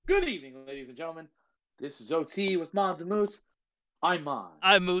Good evening, ladies and gentlemen. This is OT with Mons and Moose. I'm Mons.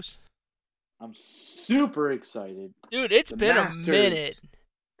 I'm Moose. I'm super excited. Dude, it's been a minute.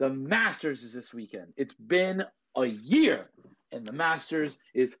 The Masters is this weekend. It's been a year, and the Masters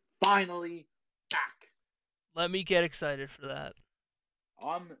is finally back. Let me get excited for that.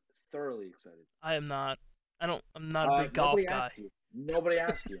 I'm thoroughly excited. I am not. I'm not a big golf guy. Nobody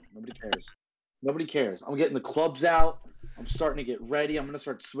asked you. Nobody cares. Nobody cares. I'm getting the clubs out. I'm starting to get ready. I'm gonna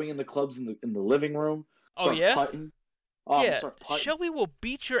start swinging the clubs in the living room. Oh yeah. Putting. Yeah. Shelby will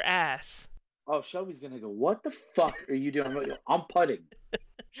beat your ass. Oh, Shelby's gonna go, what the fuck are you doing? I'm putting.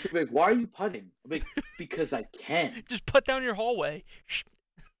 She'll be like, why are you putting? I'm like, because I can. Just put down your hallway.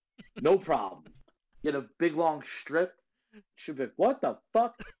 No problem. Get a big long strip. She'll be like, what the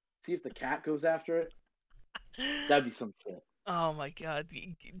fuck? See if the cat goes after it. That'd be some shit. Oh my god.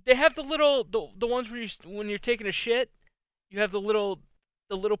 They have the little the ones where when you're taking a shit, you have the little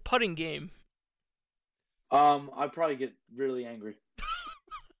putting game. I'd probably get really angry.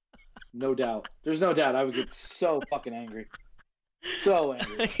 No doubt. There's no doubt I would get so fucking angry. So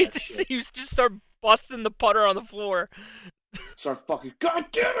angry. You just start busting the putter on the floor. Start fucking, God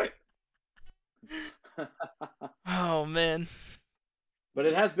damn it! Oh, man. But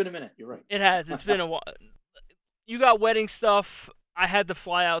it has been a minute. You're right. It has. It's been a while. You got wedding stuff. I had to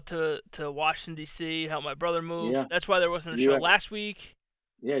fly out to Washington, D.C., help my brother move. Yeah. That's why there wasn't a show last week.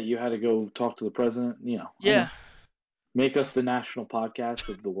 Yeah, you had to go talk to the president. Yeah. Make us the national podcast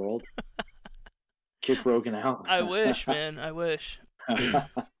of the world. Kick Rogan out. I wish, man. I wish.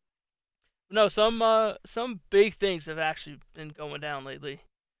 No, some big things have actually been going down lately.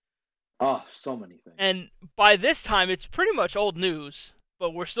 Oh, so many things. And by this time, it's pretty much old news,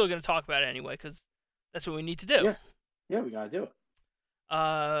 but we're still going to talk about it anyway, because that's what we need to do. Yeah, we got to do it.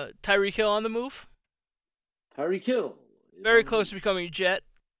 Tyreek Hill on the move. Tyreek Hill. Very close to becoming a Jet,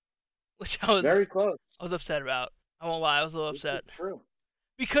 which I was very close. I was upset about. I won't lie, I was a little upset. True.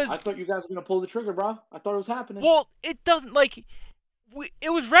 Because I thought you guys were going to pull the trigger, bro. I thought it was happening. Well, it doesn't, it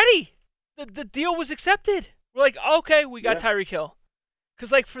was ready. The deal was accepted. We're like, okay, we got Tyreek Hill.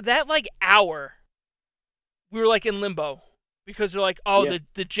 Because, for that, hour, we were, in limbo. Because they're like,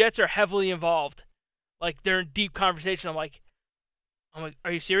 the Jets are heavily involved. They're in deep conversation. I'm like,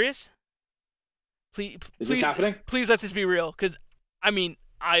 are you serious? Please, is this happening? Please let this be real. Because,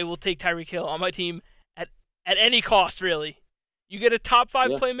 I will take Tyreek Hill on my team at any cost, really. You get a top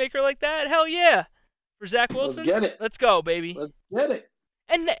 5 playmaker like that? Hell yeah. For Zach Wilson? Let's get it. Let's go, baby. Let's get it.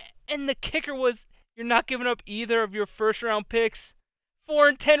 And the kicker was, you're not giving up either of your first-round picks. 4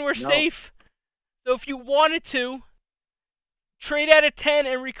 and 10 were safe. So if you wanted to, trade out of 10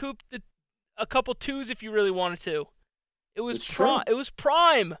 and recoup a couple 2s if you really wanted to. It was prime. It was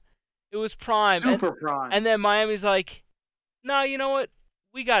prime. It was prime. Super prime. And then Miami's like, no, you know what?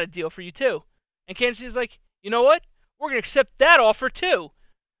 We got a deal for you too. And Kansas City's like, you know what? We're going to accept that offer too.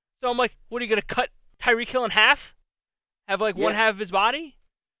 So I'm like, what, are you going to cut Tyreek Hill in half? Have one half of his body?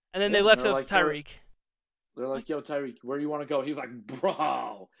 And then they left it up to Tyreek. They're like, yo, Tyreek, where do you want to go? He's like,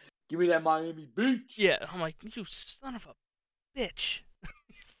 bro, give me that Miami Beach. Yeah, I'm like, you son of a bitch.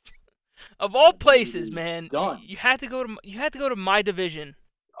 Of all places, man, you had to go to my division.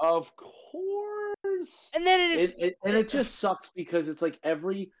 Of course. And then it just sucks because it's like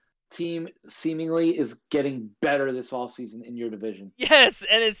every team seemingly is getting better this offseason in your division. Yes,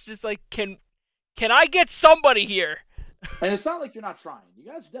 and it's just like, can I get somebody here? And it's not like you're not trying. You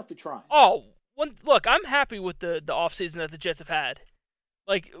guys are definitely trying. Oh, look, I'm happy with the offseason that the Jets have had.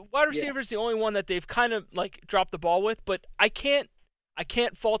 Wide receiver is the only one that they've kind of dropped the ball with, but I can't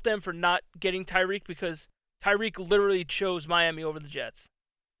fault them for not getting Tyreek because Tyreek literally chose Miami over the Jets.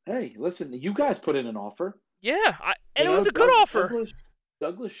 Hey, listen, you guys put in an offer. Yeah, it was a good offer.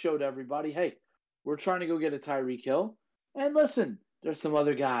 Douglas showed everybody, hey, we're trying to go get a Tyreek Hill. And listen, there's some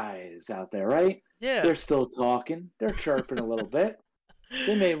other guys out there, right? Yeah. They're still talking. They're chirping a little bit.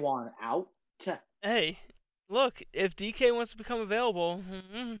 They may want out. Hey, look, if DK wants to become available,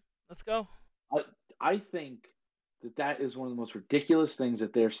 let's go. I think that is one of the most ridiculous things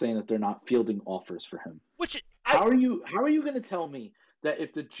that they're saying that they're not fielding offers for him. How are you going to tell me that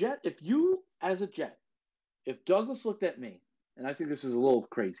if you as a Jet, if Douglas looked at me, and I think this is a little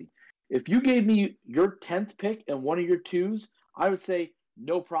crazy, if you gave me your 10th pick and one of your 2s, I would say,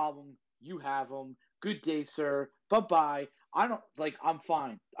 no problem. You have them. Good day, sir. Bye-bye. I'm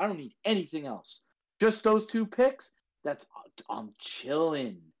fine. I don't need anything else. Just those 2 picks, I'm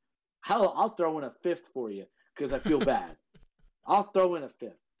chilling. Hell, I'll throw in a 5th for you because I feel bad. I'll throw in a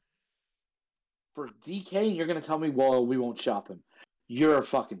 5th. For DK, you're going to tell me, well, we won't shop him. You're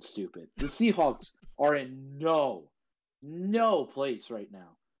fucking stupid. The Seahawks are in no place right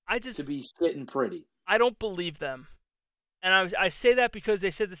now. to be sitting pretty. I don't believe them. And I say that because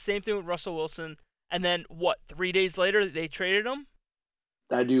they said the same thing with Russell Wilson, and then, 3 days later, they traded him?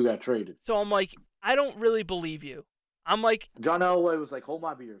 That dude got traded. So I'm like, I don't really believe you. I'm like... John Elway was like, hold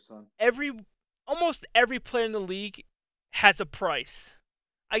my beer, son. Almost every player in the league has a price.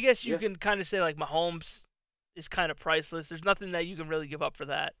 I guess you can kind of say, like, Mahomes is kind of priceless. There's nothing that you can really give up for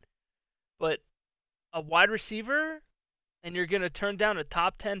that. But a wide receiver, and you're going to turn down a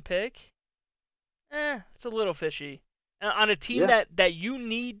top 10 pick? It's a little fishy. And on a team that you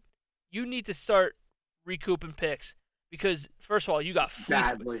need to start recouping picks. Because, first of all, you got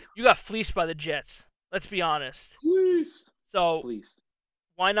fleeced by the Jets. Let's be honest. Fleeced. So,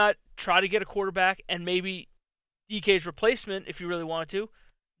 why not try to get a quarterback and maybe DK's replacement if you really wanted to?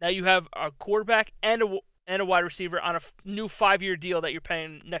 Now you have a quarterback and a wide receiver on a new 5-year deal that you're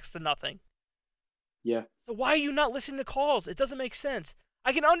paying next to nothing. Yeah. So why are you not listening to calls? It doesn't make sense.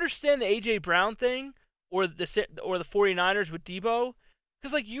 I can understand the A.J. Brown thing or the 49ers with Debo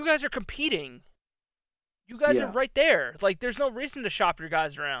because, like, you guys are competing. You guys are right there. Like, there's no reason to shop your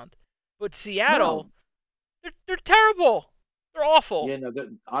guys around. But Seattle, they're terrible. They're awful. Yeah, no,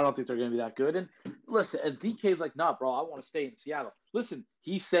 I don't think they're going to be that good. And listen, DK's like, nah, bro, I want to stay in Seattle. Listen,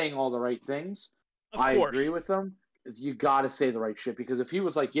 he's saying all the right things. I agree with him. You got to say the right shit because if he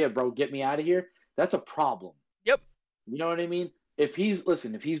was like, yeah, bro, get me out of here, that's a problem. Yep. You know what I mean? If he's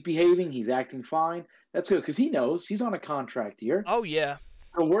behaving, he's acting fine, that's good because he knows he's on a contract year. Oh, yeah.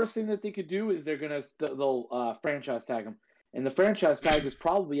 The worst thing that they could do is they'll franchise tag him. And the franchise tag is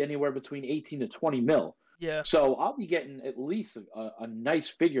probably anywhere between 18 to 20 mil. Yeah. So I'll be getting at least a nice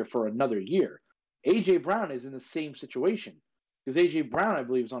figure for another year. A.J. Brown is in the same situation because A.J. Brown, I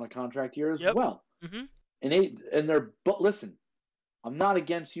believe, is on a contract year as well. Mm-hmm. But listen, I'm not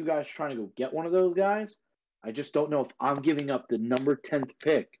against you guys trying to go get one of those guys. I just don't know if I'm giving up the number 10th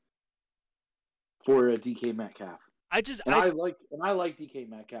pick for a DK Metcalf. I like DK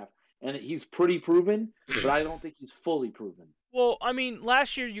Metcalf, and he's pretty proven, but I don't think he's fully proven. Well, I mean,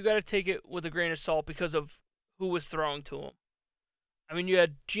 last year you got to take it with a grain of salt because of who was throwing to him. I mean, you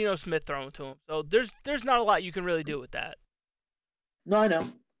had Geno Smith throwing to him, so there's not a lot you can really do with that. No, I know,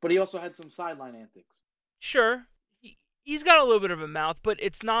 but he also had some sideline antics. Sure, he's got a little bit of a mouth, but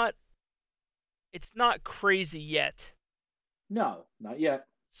it's not crazy yet. No, not yet.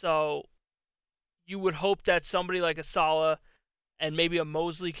 So you would hope that somebody like a Saleh and maybe a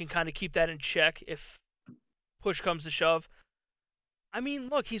Mosley can kind of keep that in check if push comes to shove. I mean,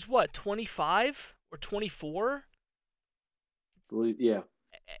 look, he's what, 25 or 24? Yeah.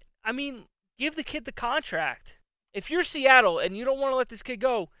 I mean, give the kid the contract. If you're Seattle and you don't want to let this kid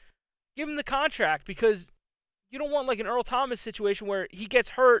go, give him the contract because you don't want like an Earl Thomas situation where he gets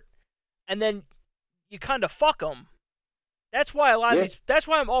hurt and then you kind of fuck him. That's why that's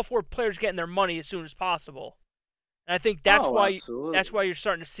why I'm all for players getting their money as soon as possible. And I think that's why you're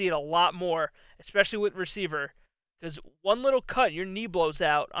starting to see it a lot more, especially with receiver. Because one little cut, your knee blows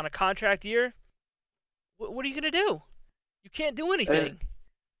out on a contract year. What are you going to do? You can't do anything.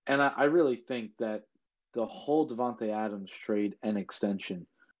 And I really think that the whole Davante Adams trade and extension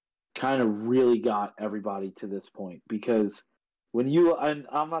kind of really got everybody to this point. Because and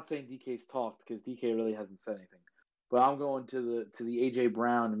I'm not saying DK's talked because DK really hasn't said anything. But I'm going to the A.J.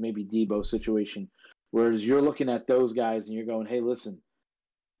 Brown and maybe Debo situation. Whereas you're looking at those guys and you're going, hey, listen,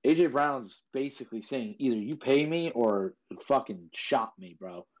 A.J. Brown's basically saying either you pay me or fucking shop me,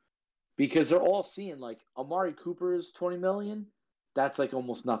 bro. Because they're all seeing, like, Amari Cooper's $20 million, that's, like,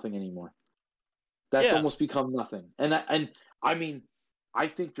 almost nothing anymore. That's almost become nothing. And I mean, I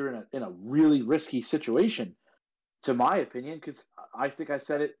think they're in a really risky situation, to my opinion, because I think I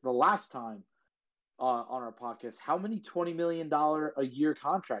said it the last time on our podcast. How many $20 million a year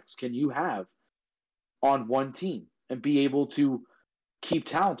contracts can you have on one team and be able to keep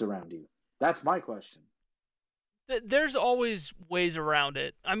talent around you? That's my question. There's always ways around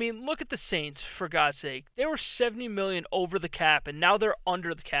it. I mean, look at the Saints, for God's sake. They were $70 million over the cap, and now they're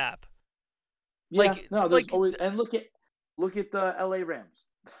under the cap. Yeah, there's always, and look at the LA Rams.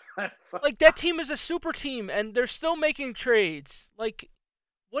 Like, that team is a super team, and they're still making trades. Like,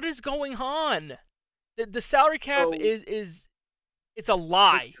 what is going on? The salary cap is it's a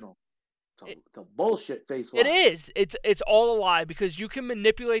lie. It's a bullshit face lie. It is. It's all a lie because you can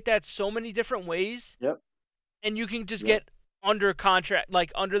manipulate that so many different ways. Yep. And you can just get under contract,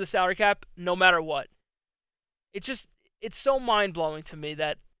 like under the salary cap, no matter what. It's so mind-blowing to me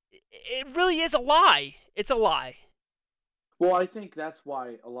that it really is a lie. It's a lie. Well, I think that's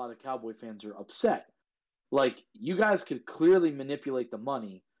why a lot of Cowboy fans are upset. Like, you guys could clearly manipulate the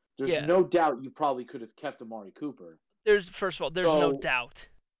money. There's no doubt you probably could have kept Amari Cooper. First of all, there's no doubt.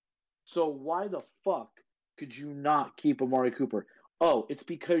 So why the fuck could you not keep Amari Cooper? Oh, it's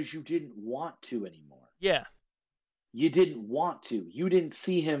because you didn't want to anymore. Yeah. You didn't want to. You didn't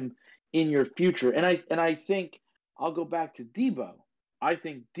see him in your future. And I think I'll go back to Debo. I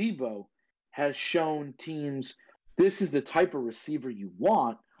think Debo has shown teams this is the type of receiver you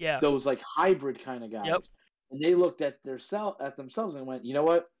want. Yeah. Those like hybrid kind of guys. Yep. And they looked at themselves and went, you know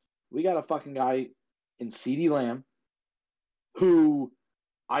what? We got a fucking guy in CeeDee Lamb who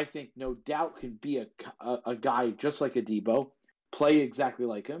I think no doubt can be a guy just like a Debo, play exactly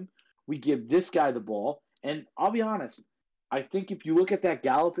like him. We give this guy the ball. And I'll be honest, I think if you look at that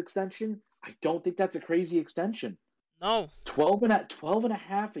Gallup extension, I don't think that's a crazy extension. No. 12 and a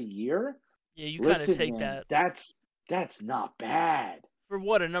half a year? Yeah, you kind of take man, that. That's not bad. For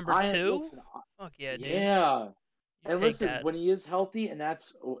what, a number 2? Listen, Fuck yeah, dude. Yeah. You and listen, that. When he is healthy, and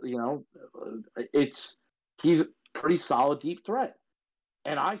that's, he's a pretty solid deep threat.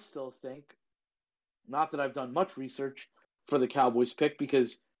 And I still think, not that I've done much research for the Cowboys pick,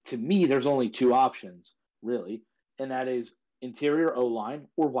 because to me, there's only 2 options, really, and that is interior O-line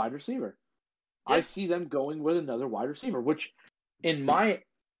or wide receiver. Yep. I see them going with another wide receiver, which in my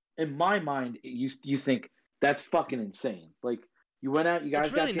mind, you think that's fucking insane. Like, you went out, you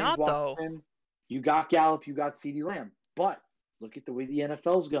guys got James Washington, you got Gallup, you got CeeDee Lamb. But look at the way the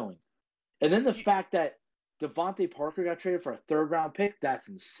NFL's going. And then the fact that Devontae Parker got traded for a 3rd-round pick, that's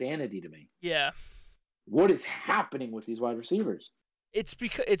insanity to me. Yeah. What is happening with these wide receivers? It's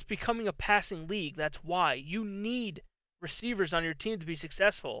becoming a passing league. That's why. You need receivers on your team to be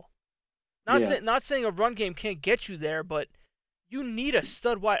successful. Not saying a run game can't get you there, but you need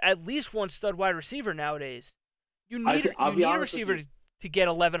at least one stud wide receiver nowadays. You need a receiver to get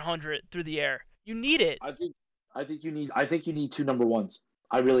 1,100 through the air. You need it. I think you need 2 number ones.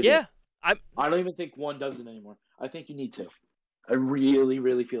 I really do. I don't even think 1 does it anymore. I think you need 2. I really,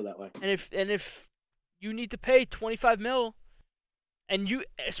 really feel that way. And if you need to pay $25 million, and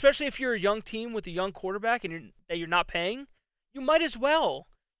especially if you're a young team with a young quarterback and you're not paying, you might as well.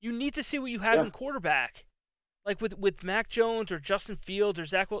 You need to see what you have in quarterback. Like with Mac Jones or Justin Fields or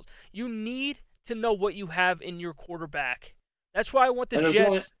Zach Wilson, you need to know what you have in your quarterback. That's why I want the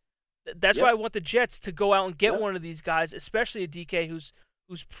Jets. That's why I want the Jets to go out and get one of these guys, especially a DK who's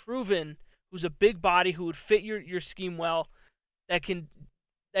proven, who's a big body, who would fit your scheme well, that can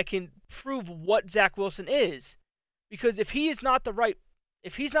prove what Zach Wilson is. Because if he's not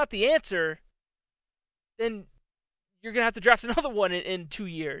the answer, then you're gonna have to draft another one in 2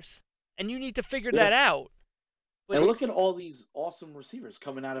 years, and you need to figure that out. But and look at all these awesome receivers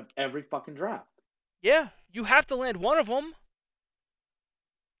coming out of every fucking draft. Yeah, you have to land one of them.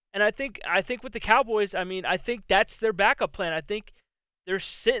 And I think with the Cowboys, I mean, I think that's their backup plan. I think they're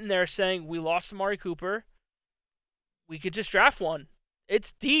sitting there saying, we lost Amari Cooper. We could just draft one.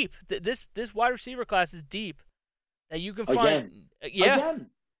 It's deep. This wide receiver class is deep. That you can find. Again.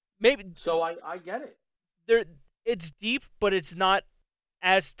 Maybe. So I get it. It's deep, but it's not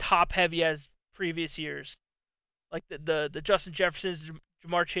as top heavy as previous years. Like the Justin Jeffersons,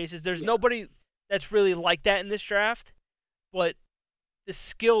 Jamar Chases. There's nobody that's really like that in this draft, but the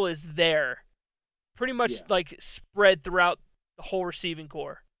skill is there, pretty much like spread throughout the whole receiving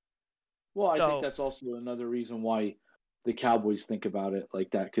core. Well, I think that's also another reason why the Cowboys think about it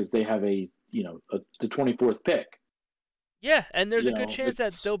like that, because they have the 24th pick. Yeah, and there's a good chance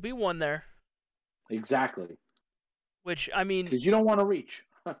that there'll be one there. Exactly. Which, I mean, because you don't want to reach.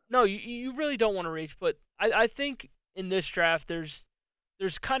 No, you really don't want to reach. But I think in this draft there's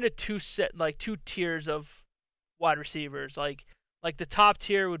kind of two tiers of wide receivers. Like the top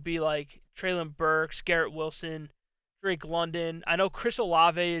tier would be like Treylon Burks, Garrett Wilson, Drake London. I know Chris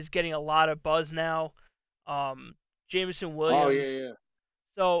Olave is getting a lot of buzz now. Jameson Williams. Oh yeah.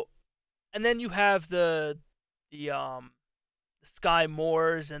 So, and then you have the Sky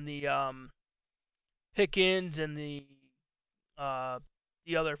Moores and the Pickens and the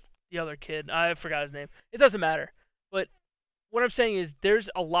other kid. I forgot his name. It doesn't matter. But what I'm saying is there's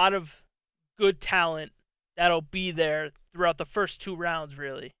a lot of good talent that'll be there throughout the first 2 rounds,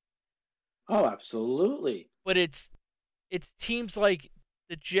 really. Oh, absolutely. But it's teams like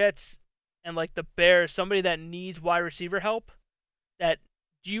the Jets and like the Bears, somebody that needs wide receiver help, that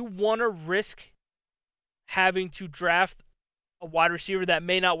do you want to risk having to draft a wide receiver that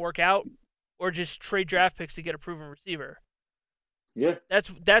may not work out, or just trade draft picks to get a proven receiver? Yeah.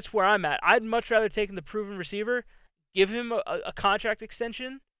 That's where I'm at. I'd much rather take the proven receiver, give him a contract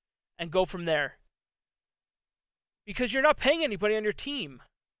extension, and go from there. Because you're not paying anybody on your team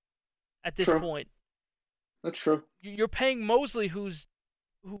at this point. That's true. You're paying Mosley, who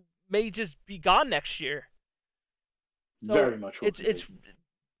may just be gone next year. So very much.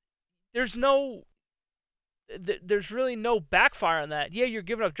 there's really no backfire on that. Yeah, you're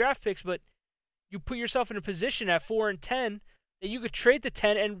giving up draft picks, but you put yourself in a position at 4 and 10 that you could trade the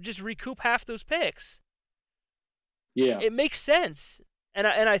 10 and just recoup half those picks. Yeah, it makes sense, and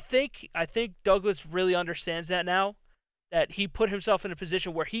I think Douglas really understands that now, that he put himself in a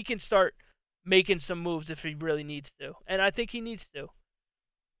position where he can start making some moves if he really needs to, and I think he needs to.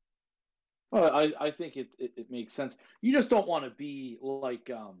 Well, I think it makes sense. You just don't want to be like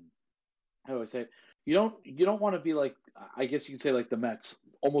how do I say it? You don't want to be like, I guess you could say, like the Mets,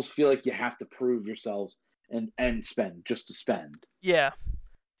 almost feel like you have to prove yourselves and spend just to spend. Yeah,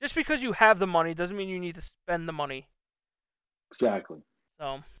 just because you have the money doesn't mean you need to spend the money. Exactly.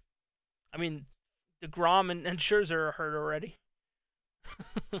 So, I mean, DeGrom and Scherzer are hurt already.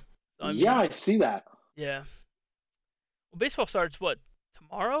 So, I see that. Yeah. Well, baseball starts what,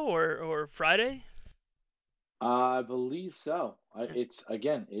 tomorrow or Friday? I believe so. It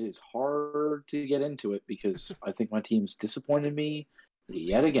is hard to get into it because I think my team's disappointed me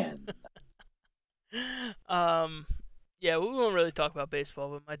yet again. Yeah, we won't really talk about baseball,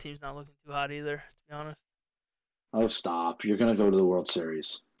 but my team's not looking too hot either, to be honest. Oh, stop! You're gonna go to the World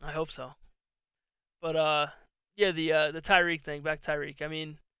Series. I hope so. But yeah, the Tyreek thing. Back to Tyreek. I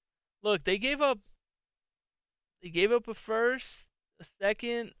mean, look, they gave up a first, a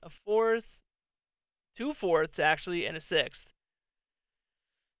second, a fourth, 2 fourths actually, and a sixth.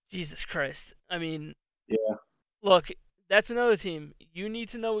 Jesus Christ. I mean, yeah. Look, that's another team. You need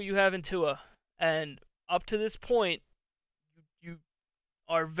to know what you have in Tua, and up to this point, you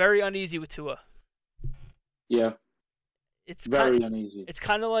are very uneasy with Tua. Yeah. It's very uneasy. It's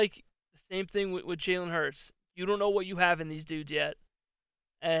kind of like the same thing with Jalen Hurts. You don't know what you have in these dudes yet.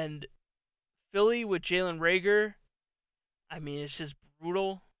 And Philly with Jalen Reagor, I mean, it's just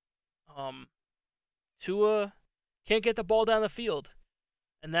brutal. Tua can't get the ball down the field.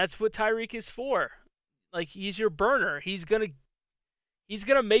 And that's what Tyreek is for. Like, he's your burner. He's gonna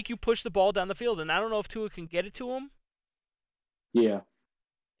make you push the ball down the field. And I don't know if Tua can get it to him. Yeah.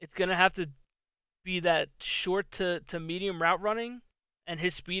 It's gonna have to be that short to medium route running, and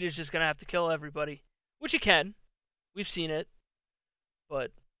his speed is just gonna have to kill everybody, which it can. We've seen it,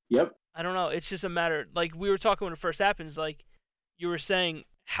 but yep. I don't know. It's just a matter. Like we were talking when it first happens. Like you were saying,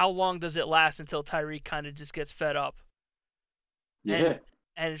 how long does it last until Tyreek kind of just gets fed up? Yeah.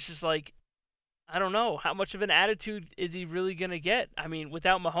 And it's just like, I don't know, how much of an attitude is he really gonna get? I mean,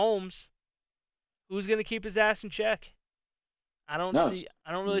 without Mahomes, who's gonna keep his ass in check? I don't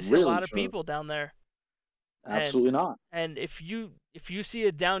really see a lot of people down there. Absolutely not. And if you see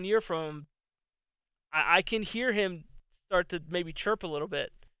a down year from him, I can hear him start to maybe chirp a little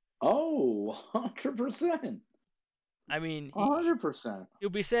bit. Oh, 100%. I mean, 100%. He'll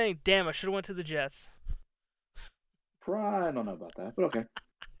be saying, "Damn, I should have went to the Jets." I don't know about that, but okay.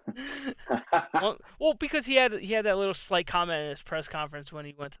 well, because he had that little slight comment in his press conference when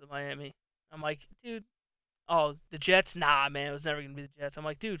he went to the Miami. I'm like, dude. Oh, the Jets? Nah, man, it was never going to be the Jets. I'm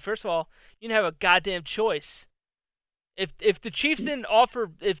like, dude, first of all, you didn't have a goddamn choice. If the Chiefs didn't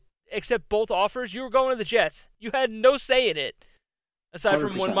accept both offers, you were going to the Jets. You had no say in it, aside 100%.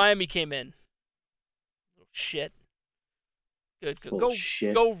 From when Miami came in. Little shit. Good.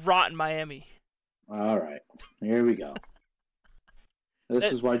 Go rot in Miami. All right, here we go.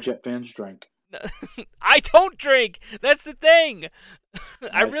 This is why Jet fans drink. I don't drink. That's the thing.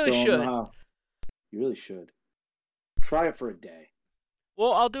 I really should. You really should. Try it for a day.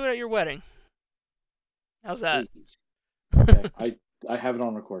 Well, I'll do it at your wedding. How's that? Please. Okay. I have it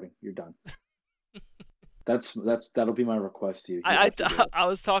on recording. You're done. That'll be my request to you. I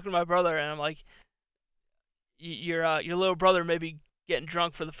was talking to my brother and I'm like, your little brother may be getting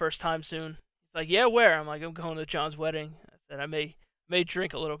drunk for the first time soon. He's like, yeah, where? I'm like, I'm going to John's wedding. I said I may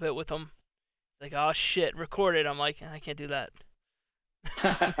drink a little bit with him. He's like, oh shit, record it. I'm like, I can't do that.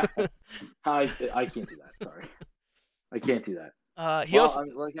 I can't do that. Sorry, I can't do that.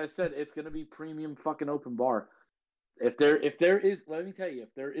 Like I said, it's gonna be premium fucking open bar. If there is, let me tell you,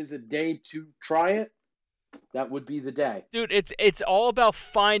 if there is a day to try it, that would be the day. Dude, it's all about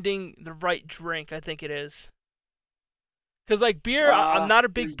finding the right drink. I think it is. Cause like beer, I'm not a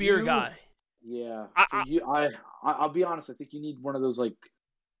big beer guy. Yeah. I'll be honest. I think you need one of those like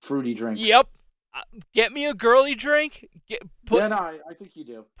fruity drinks. Yep. Get me a girly drink. I think you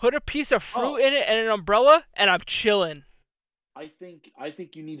do. Put a piece of fruit in it and an umbrella, and I'm chilling. I think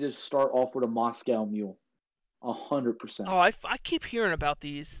you need to start off with a Moscow Mule, 100%. Oh, I keep hearing about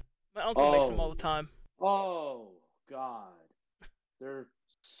these. My uncle makes them all the time. Oh God, they're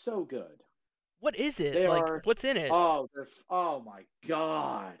so good. What is it? What's in it? Oh my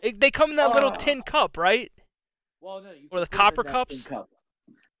God. They come in that little tin cup, right? Well, no, you or the copper cups. Cup.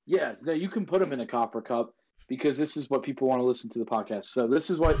 Yeah, no, you can put them in a copper cup because this is what people want to listen to the podcast. So this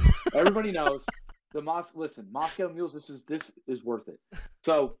is what everybody knows. Listen, Moscow Mules. This is worth it.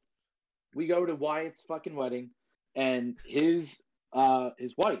 So we go to Wyatt's fucking wedding, and his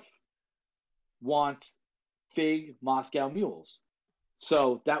wife wants Fig Moscow Mules.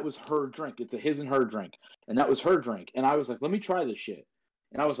 So that was her drink. It's a his and her drink, and that was her drink. And I was like, let me try this shit.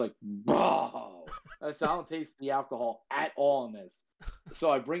 And I was like, bro, I don't taste the alcohol at all in this. So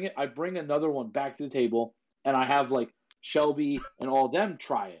I bring another one back to the table, and I have like Shelby and all of them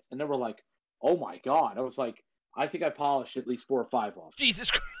try it, and they were like, oh my god. I was like, I think I polished at least 4 or 5 off. Jesus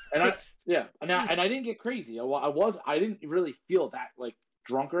Christ. And I didn't get crazy. I didn't really feel that like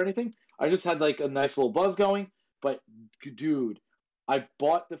drunk or anything. I just had like a nice little buzz going. But dude, I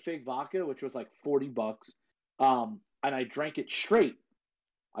bought the Fig vodka, which was like $40, and I drank it straight.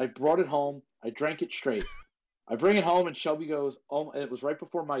 I brought it home. I drank it straight. I bring it home, and Shelby goes, "Oh!" And it was right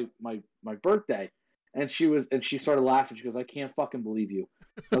before my birthday, and she started laughing. She goes, "I can't fucking believe you."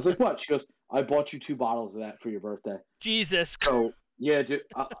 I was like, "What?" She goes, "I bought you 2 bottles of that for your birthday." Jesus. So yeah, dude,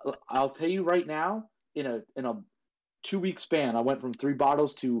 I'll tell you right now, in a 2-week span, I went from 3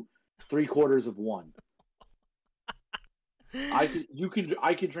 bottles to 3/4 of one. I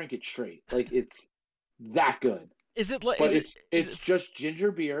could drink it straight. Like, it's that good. Is it like? But it's just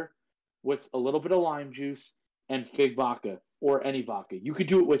ginger beer with a little bit of lime juice and Fig vodka or any vodka. You could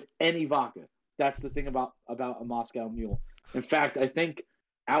do it with any vodka. That's the thing about a Moscow Mule. In fact, I think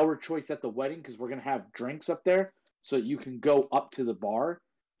our choice at the wedding, because we're gonna have drinks up there, so you can go up to the bar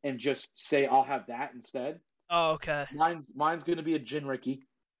and just say, "I'll have that instead." Oh, okay. Mine's gonna be a gin Ricky.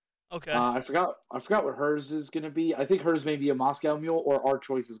 Okay. I forgot what hers is gonna be. I think hers may be a Moscow Mule, or our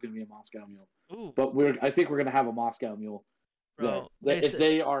choice is gonna be a Moscow Mule. Ooh. But I think we're gonna have a Moscow Mule. Bro,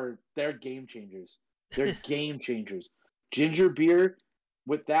 they're game changers. They're game changers. Ginger beer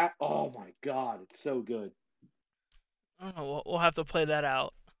with that, oh my god, it's so good. I don't know. We'll have to play that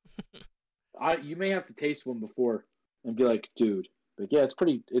out. You may have to taste one before and be like, dude. But yeah, it's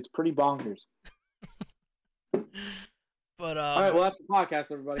pretty bonkers. But all right, well, that's the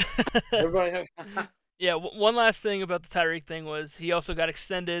podcast, everybody. Everybody have. Yeah, one last thing about the Tyreek thing was he also got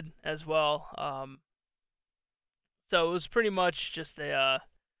extended as well. So it was pretty much just a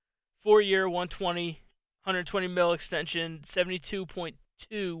 4-year, 120 mil extension,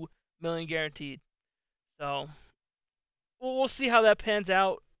 72.2 million guaranteed. So we'll see how that pans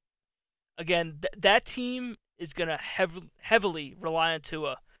out. Again, that team is gonna heavily rely on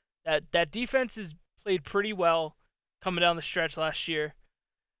Tua. That defense has played pretty well coming down the stretch last year.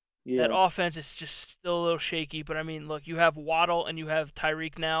 Yeah. That offense is just still a little shaky, but I mean, look, you have Waddle and you have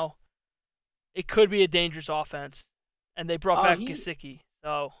Tyreek now. It could be a dangerous offense, and they brought back Gesicki,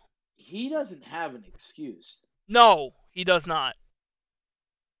 so he doesn't have an excuse. No, he does not.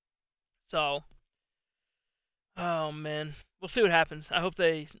 So, oh man, we'll see what happens. I hope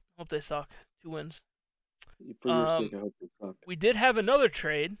they suck. 2 wins. For your sake, I hope they suck. We did have another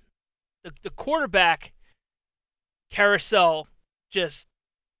trade. The quarterback carousel just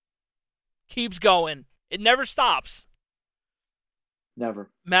keeps going. It never stops. Never.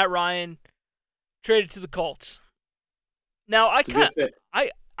 Matt Ryan traded to the Colts. Now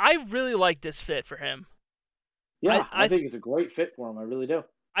I really like this fit for him. Yeah, I think it's a great fit for him. I really do.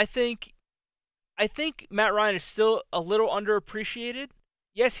 I think Matt Ryan is still a little underappreciated.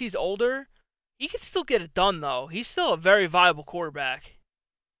 Yes, he's older. He can still get it done though. He's still a very viable quarterback.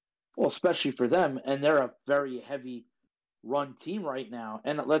 Well, especially for them, and they're a very heavy run team right now.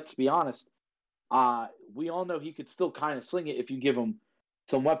 And let's be honest, we all know he could still kind of sling it if you give him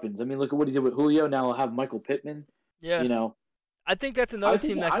some weapons. I mean, look at what he did with Julio. Now he'll have Michael Pittman. Yeah. You know, I think that's another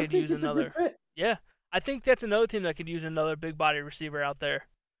team that could use another. Yeah, I think that's another team that could use another big body receiver out there.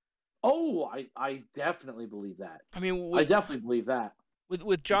 Oh, I definitely believe that. I mean, I definitely believe that.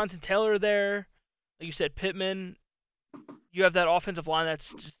 With Jonathan Taylor there, like you said, Pittman, you have that offensive line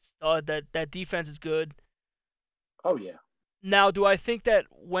that's just that defense is good. Oh yeah. Now, do I think that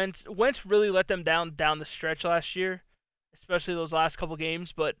Wentz really let them down the stretch last year, especially those last couple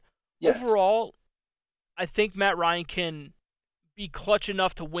games? But yes. Overall, I think Matt Ryan can be clutch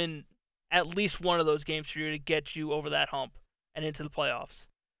enough to win at least one of those games for you to get you over that hump and into the playoffs.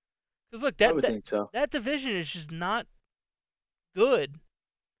 Because look, that division is just not good.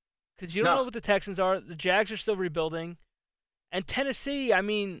 Because you don't know what the Texans are. The Jags are still rebuilding. And Tennessee, I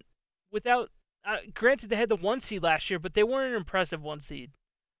mean, without... granted, they had the 1 seed last year, but they weren't an impressive 1 seed.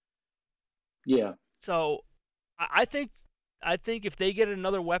 Yeah. So, I think if they get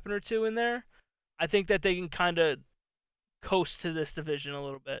another weapon or two in there, I think that they can kind of coast to this division a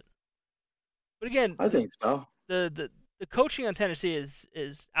little bit. But again, I think so. The the coaching on Tennessee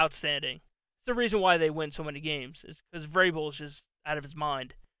is outstanding. It's the reason why they win so many games. Is because Vrabel is just out of his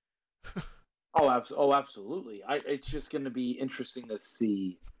mind. Absolutely. It's just going to be interesting to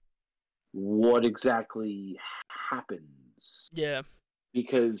see what exactly happens. Yeah.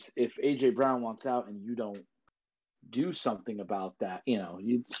 Because if AJ Brown wants out and you don't do something about that,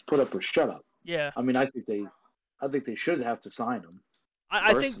 you just put up or shut up. Yeah. I mean, I think they should have to sign him.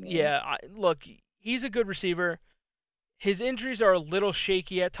 I think, yeah. Look, he's a good receiver. His injuries are a little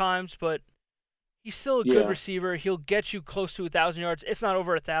shaky at times, but he's still a good receiver. He'll get you close to 1,000 yards, if not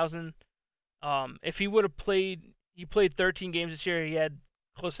over 1,000. If he would have he played 13 games this year, he had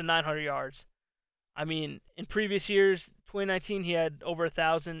close to 900 yards. I mean, in previous years, 2019, he had over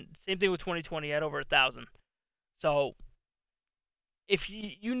 1,000. Same thing with 2020, he had over 1,000. So, if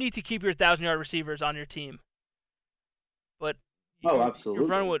you need to keep your 1,000-yard receivers on your team, but absolutely, you're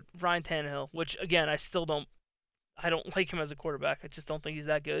running with Ryan Tannehill, which again, I don't like him as a quarterback. I just don't think he's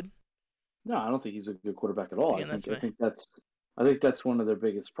that good. No, I don't think he's a good quarterback at all. I think that's one of their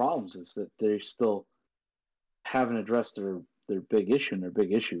biggest problems is that they still haven't addressed their big issue, and their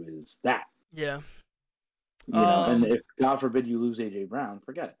big issue is that. Yeah. And if God forbid you lose AJ Brown,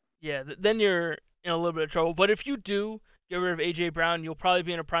 forget it. Yeah, then you're in a little bit of trouble. But if you do get rid of AJ Brown, you'll probably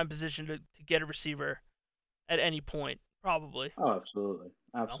be in a prime position to get a receiver at any point, probably. Oh, absolutely.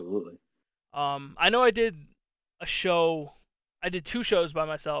 I know I did a show. I did 2 shows by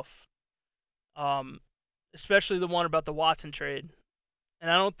myself. Especially the one about the Watson trade.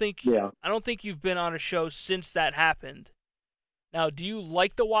 And I don't think you've been on a show since that happened. Now, do you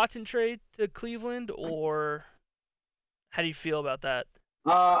like the Watson trade to Cleveland, or how do you feel about that?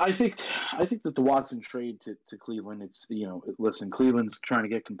 I think that the Watson trade to Cleveland, it's listen, Cleveland's trying to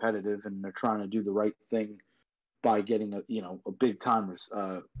get competitive and they're trying to do the right thing by getting a big time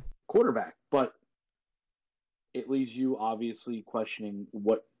quarterback, but it leaves you obviously questioning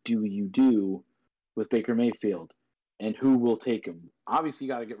what do you do with Baker Mayfield and who will take him. Obviously,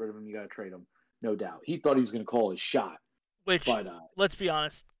 you got to get rid of him. You got to trade him, no doubt. He thought he was going to call his shot. Which, let's be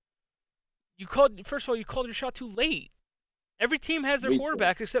honest, first of all, you called your shot too late. Every team has their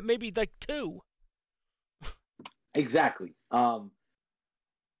quarterback except maybe like 2. Exactly. The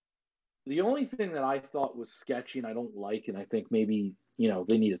only thing that I thought was sketchy and I don't like, and I think maybe,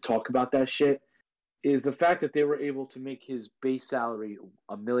 they need to talk about that shit, is the fact that they were able to make his base salary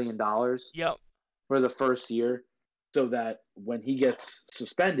 $1 million for the first year, so that when he gets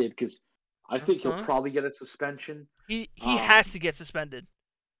suspended, because I think he'll probably get a suspension. He has to get suspended.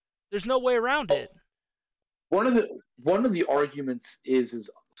 There's no way around it. One of the arguments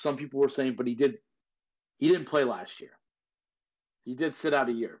is some people were saying, but he didn't play last year. He did sit out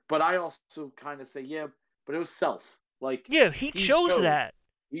a year. But I also kind of say, yeah, but it was self. Like, yeah, he chose that.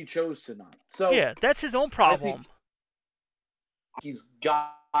 He chose to not. So yeah, that's his own problem.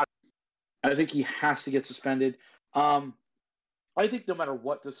 I think he has to get suspended. I think no matter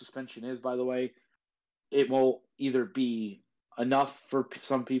what the suspension is, by the way, it will either be enough for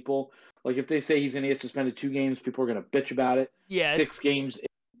some people. Like if they say he's going to get suspended 2 games, people are going to bitch about it. Yeah. 6 games,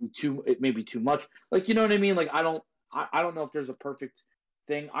 it may be too much. Like, you know what I mean? Like I don't know if there's a perfect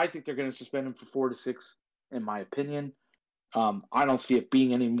thing. I think they're going to suspend him for 4 to 6, in my opinion. I don't see it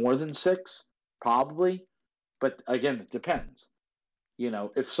being any more than 6, probably. But again, it depends.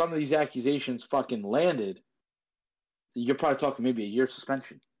 If some of these accusations fucking landed, you're probably talking maybe a year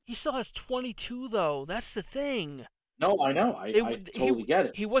suspension. He still has 22, though. That's the thing. No, I know. I totally get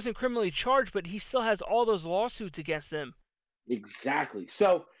it. He wasn't criminally charged, but he still has all those lawsuits against him. Exactly.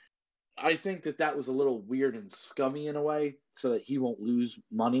 So I think that was a little weird and scummy in a way, so that he won't lose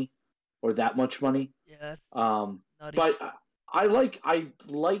money or that much money. Yeah, that's nutty. But I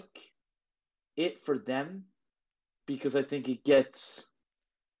like it for them because I think it gets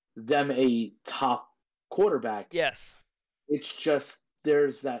them a top quarterback. Yes. It's just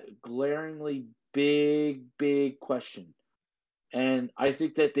there's that glaringly big question. And I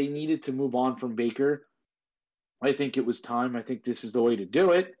think that they needed to move on from Baker. I think it was time. I think this is the way to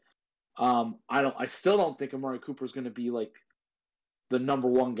do it. I still don't think Amari Cooper is going to be like the number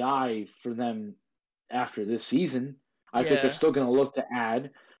 1 guy for them after this season. I think they're still going to look to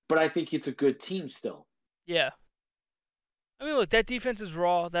add, but I think it's a good team still. Yeah. I mean, look, that defense is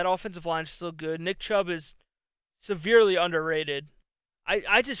raw. That offensive line is still good. Nick Chubb is severely underrated.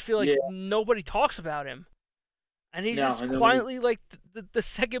 I just feel like nobody talks about him. And he's just quietly like the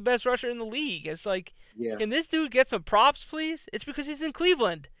second best rusher in the league. It's like, can this dude get some props, please? It's because he's in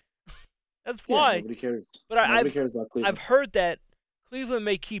Cleveland. That's why. Nobody cares. But nobody cares about Cleveland. I've heard that Cleveland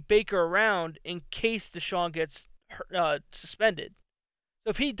may keep Baker around in case Deshaun gets suspended.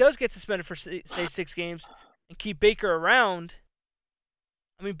 So if he does get suspended for, say, 6 games, and keep Baker around,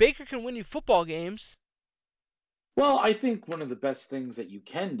 I mean, Baker can win you football games. Well, I think one of the best things that you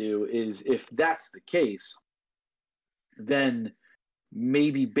can do is, if that's the case, then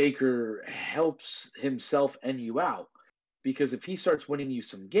maybe Baker helps himself and you out. Because if he starts winning you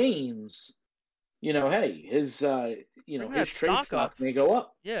some games, hey, his trade stock may go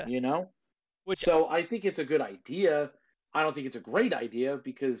up. Yeah. So I think it's a good idea. I don't think it's a great idea,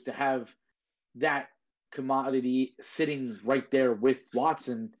 because to have that commodity sitting right there with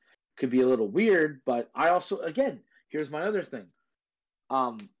Watson could be a little weird. But I also, again, here's my other thing.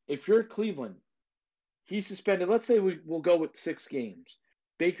 If you're Cleveland, he's suspended. Let's say we'll go with 6 games.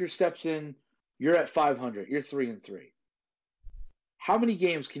 Baker steps in. You're at 500. You're 3-3. How many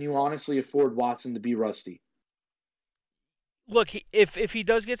games can you honestly afford Watson to be rusty? Look, if he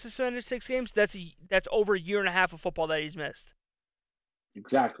does get suspended 6 games, that's over a year and a half of football that he's missed.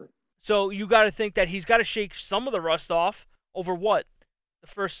 Exactly. So you got to think that he's got to shake some of the rust off over what? The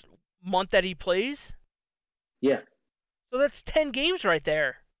first month that he plays? Yeah. So that's 10 games right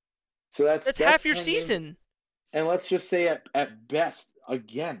there. So that's half your season. Games. And let's just say at best,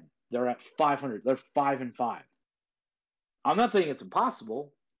 again, they're at 500. They're 5-5. I'm not saying it's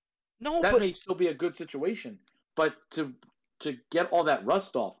impossible. No, that may still be a good situation. But to get all that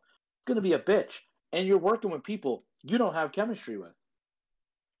rust off, it's going to be a bitch. And you're working with people you don't have chemistry with.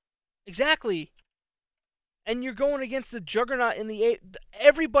 Exactly. And you're going against the juggernaut in the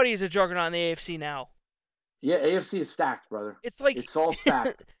everybody is a juggernaut in the AFC now. Yeah, AFC is stacked, brother. It's like it's all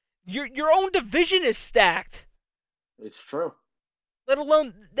stacked. Your own division is stacked. It's true. Let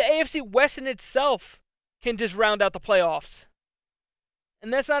alone the AFC West in itself can just round out the playoffs.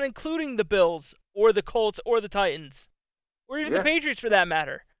 And that's not including the Bills or the Colts or the Titans. Or even the Patriots for that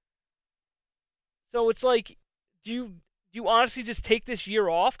matter. So it's like, do you honestly just take this year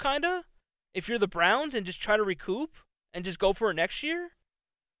off, kinda? If you're the Browns, and just try to recoup and just go for it next year?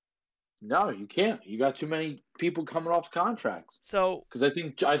 No, you can't. You got too many people coming off contracts. So, because I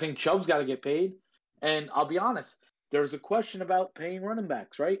think Chubb's got to get paid, and I'll be honest, there's a question about paying running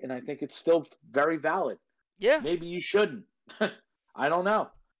backs, right? And I think it's still very valid. Yeah. Maybe you shouldn't. I don't know.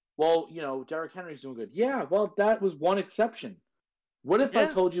 Well, Derrick Henry's doing good. Yeah, well, that was one exception. What if I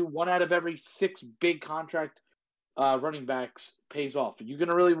told you 1 out of every 6 big contract running backs pays off? Are you going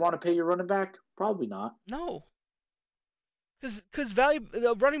to really want to pay your running back? Probably not. No. Because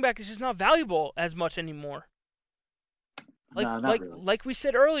the running back is just not valuable as much anymore. Like we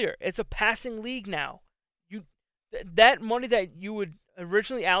said earlier, it's a passing league now. That money that you would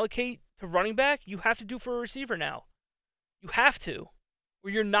originally allocate to running back, you have to do for a receiver now. You have to, or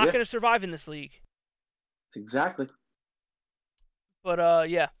you're not going to survive in this league. Exactly. But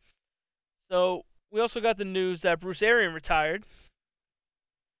yeah. So we also got the news that Bruce Arians retired.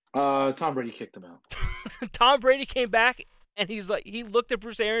 Tom Brady kicked him out. Tom Brady came back, and he looked at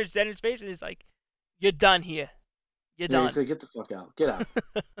Bruce Arians dead in his face, and he's like, "You're done here. You're done." He said, "Get the fuck out. Get out.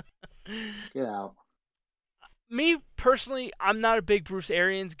 Get out." Me personally, I'm not a big Bruce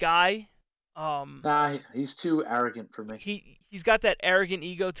Arians guy. Nah, he's too arrogant for me. He's got that arrogant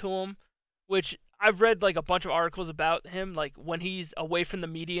ego to him, which I've read like a bunch of articles about him, like when he's away from the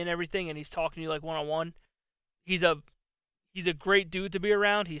media and everything, and he's talking to you like one-on-one. He's a great dude to be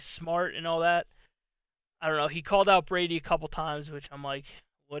around. He's smart and all that. I don't know. He called out Brady a couple times, which I'm like,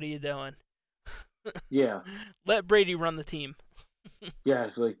 what are you doing? Yeah. Let Brady run the team. Yeah,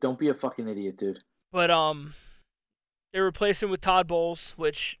 it's like, don't be a fucking idiot, dude. But they replaced him with Todd Bowles,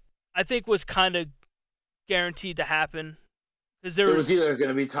 which I think was kind of guaranteed to happen. It was either going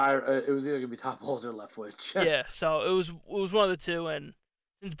to be Todd Bowles or Leftwich. Yeah, so it was one of the two, and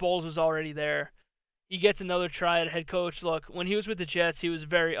since Bowles was already there, he gets another try at head coach. Look, when he was with the Jets, he was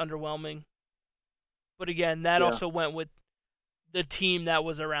very underwhelming. But again, that also went with the team that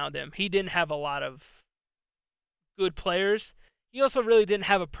was around him. He didn't have a lot of good players. He also really didn't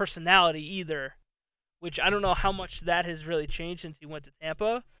have a personality either, which I don't know how much that has really changed since he went to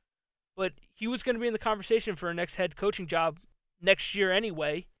Tampa. But he was going to be in the conversation for a next head coaching job next year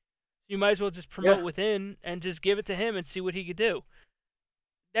anyway. You might as well just promote within and just give it to him and see what he could do.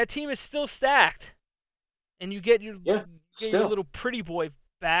 That team is still stacked. And you get your little pretty boy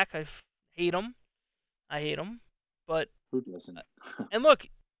back. I hate him. But who doesn't? And look,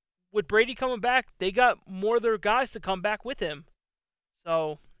 with Brady coming back, they got more of their guys to come back with him.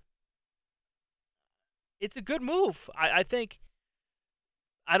 So it's a good move. I think.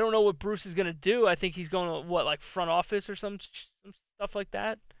 I don't know what Bruce is gonna do. I think he's going to like front office or some stuff like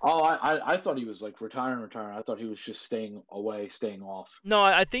that. Oh, I thought he was like retiring. I thought he was just staying away, staying off. No,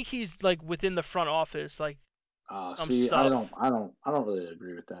 I think he's like within the front office, like. See, stuff. I don't really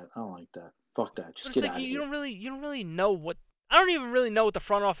agree with that. I don't like that. Fuck that. Just get out of here. You don't really know what. I don't even really know what the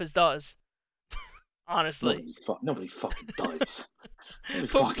front office does. Honestly, nobody fucking does.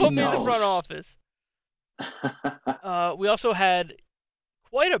 Put me in the front office. We also had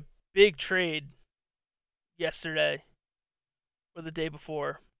quite a big trade yesterday, or the day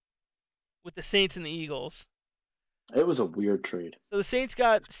before, with the Saints and the Eagles. It was a weird trade. So the Saints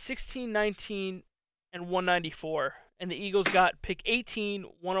got 16, 19, and 194, and the Eagles got pick 18,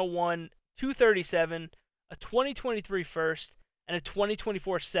 101, 237, a 2023 first, and a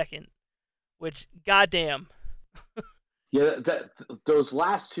 2024 second. Which, goddamn. Yeah, those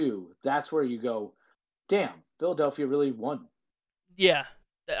last two, that's where you go, damn, Philadelphia really won. Yeah,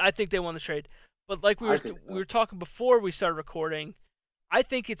 I think they won the trade. But like we were talking before we started recording, I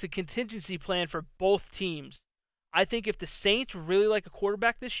think it's a contingency plan for both teams. I think if the Saints really like a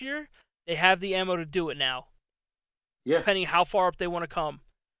quarterback this year, they have the ammo to do it now. Yeah. Depending how far up they want to come.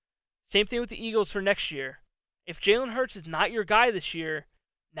 Same thing with the Eagles for next year. If Jalen Hurts is not your guy this year,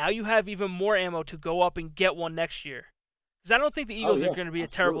 now you have even more ammo to go up and get one next year. Because I don't think the Eagles are going to be a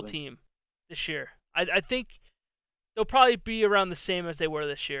terrible team this year. I think they'll probably be around the same as they were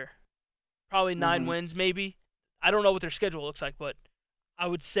this year. Probably 9 wins, maybe. I don't know what their schedule looks like, but I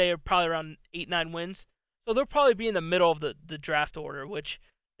would say probably around 8, 9 wins. So they'll probably be in the middle of the draft order, which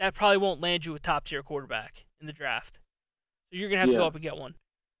that probably won't land you a top-tier quarterback in the draft. So you're going to have to go up and get one.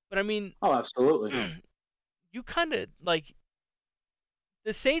 But, I mean... Oh, absolutely. You kind of, like...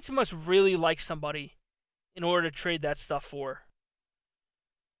 The Saints must really like somebody in order to trade that stuff for.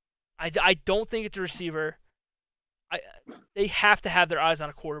 I don't think it's a receiver. They have to have their eyes on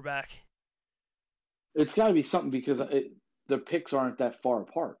a quarterback. It's got to be something because the picks aren't that far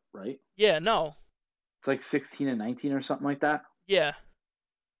apart, right? Yeah, no. It's like 16 and 19 or something like that. Yeah.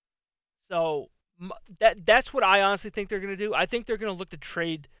 So that's what I honestly think they're going to do. I think they're going to look to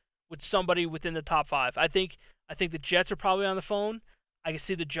trade with somebody within the top 5. I think the Jets are probably on the phone. I can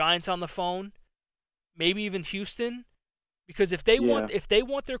see the Giants on the phone, maybe even Houston, because if they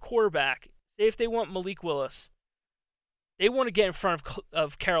want their quarterback, say if they want Malik Willis, they want to get in front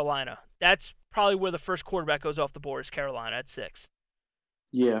of Carolina. That's probably where the first quarterback goes off the board is Carolina at 6.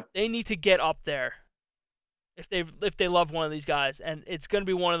 Yeah, they need to get up there if they love one of these guys, and it's going to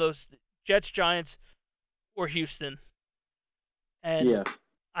be one of those Jets, Giants, or Houston. And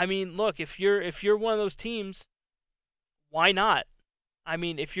I mean, look, if you're one of those teams, why not? I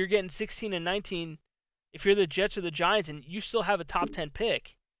mean, if you're getting 16 and 19, if you're the Jets or the Giants and you still have a top 10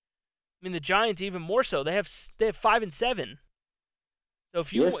 pick, I mean, the Giants even more so. They have 5 and 7. So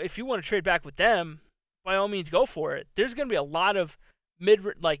if you want to trade back with them, by all means, go for it. There's going to be a lot of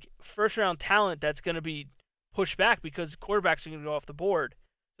first round talent that's going to be pushed back because quarterbacks are going to go off the board.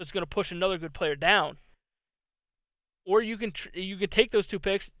 So it's going to push another good player down. Or you can take those 2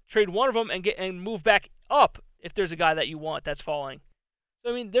 picks, trade one of them, and move back up if there's a guy that you want that's falling. So,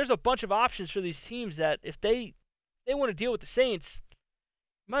 I mean, there's a bunch of options for these teams that if they want to deal with the Saints,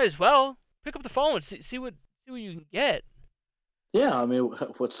 you might as well pick up the phone and see what you can get. Yeah, I mean,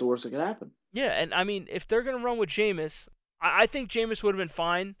 what's the worst that could happen? Yeah, and I mean, if they're going to run with Jameis, I think Jameis would have been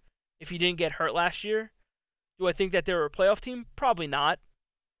fine if he didn't get hurt last year. Do I think that they were a playoff team? Probably not.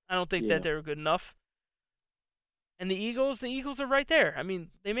 I don't think that they were good enough. And the Eagles are right there. I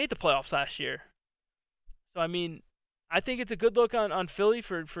mean, they made the playoffs last year. So, I mean, I think it's a good look on Philly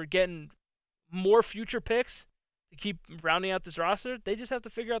for getting more future picks to keep rounding out this roster. They just have to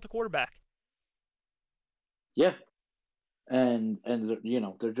figure out the quarterback. Yeah. And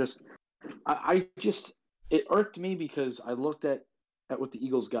they're just I just it irked me because I looked at what the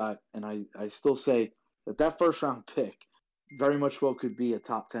Eagles got and I still say that first round pick very much well could be a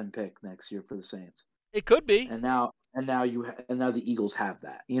top 10 pick next year for the Saints. It could be. And now the Eagles have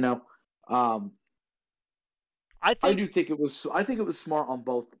that, I do think it was smart on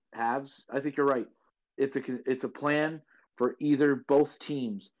both halves. I think you're right. It's a plan for both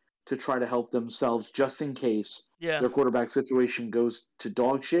teams to try to help themselves just in case their quarterback situation goes to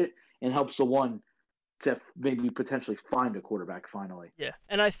dog shit and helps the one to maybe potentially find a quarterback finally. Yeah.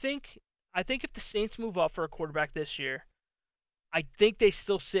 And I think if the Saints move up for a quarterback this year, I think they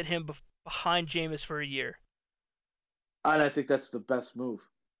still sit him behind Jameis for a year. And I think that's the best move.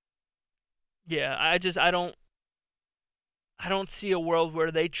 Yeah, I don't see a world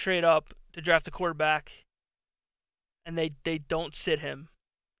where they trade up to draft a quarterback and they don't sit him.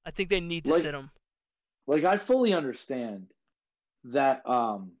 I think they need to sit him. Like, I fully understand that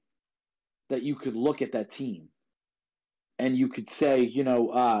that you could look at that team and you could say,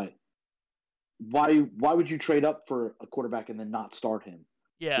 why would you trade up for a quarterback and then not start him?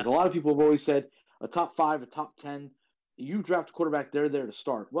 Yeah. Because a lot of people have always said a top 5, a top 10, you draft a quarterback, they're there to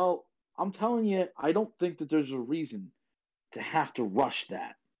start. Well, I'm telling you, I don't think that there's a reason to have to rush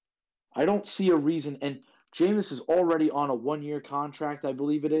that. I don't see a reason. And Jameis is already on a 1-year contract, I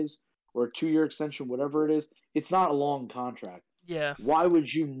believe it is, or a 2-year extension, whatever it is. It's not a long contract. Yeah. Why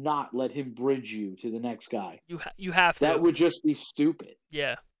would you not let him bridge you to the next guy? You have to. That would just be stupid.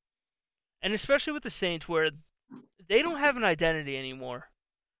 Yeah. And especially with the Saints, where they don't have an identity anymore.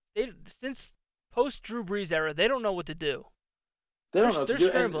 Since post Drew Brees era, they don't know what to do. They don't know what to do.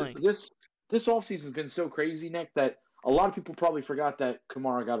 Scrambling. This offseason has been so crazy, Nick, that a lot of people probably forgot that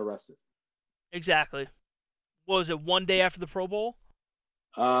Kamara got arrested. Exactly. What was it, 1 day after the Pro Bowl?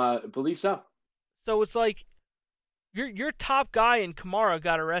 I believe so. So it's like your top guy in Kamara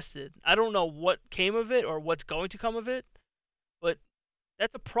got arrested. I don't know what came of it or what's going to come of it, but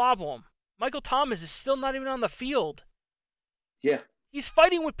that's a problem. Michael Thomas is still not even on the field. Yeah. He's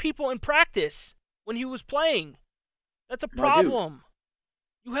fighting with people in practice when he was playing. That's a problem.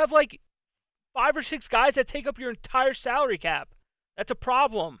 You have like 5 or 6 guys that take up your entire salary cap. That's a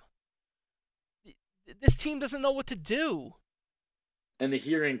problem. This team doesn't know what to do. And the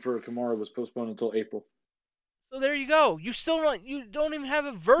hearing for Kamara was postponed until April. So there you go. You don't even have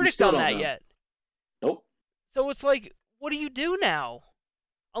a verdict on that yet. Nope. So it's like, what do you do now?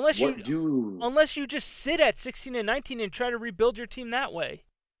 Unless you just sit at 16-19 and try to rebuild your team that way.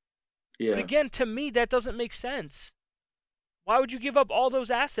 Yeah. But again, to me, that doesn't make sense. Why would you give up all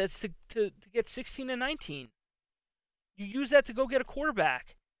those assets to get 16-19? You use that to go get a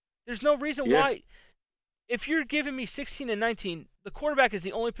quarterback. There's no reason why. If you're giving me 16-19, the quarterback is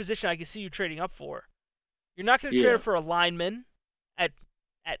the only position I can see you trading up for. You're not going to trade for a lineman at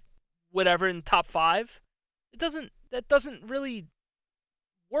whatever in the top 5. That doesn't really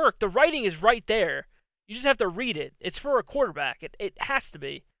work. The writing is right there. You just have to read it. It's for a quarterback. It has to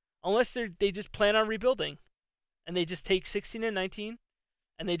be. Unless they just plan on rebuilding. And they just take 16-19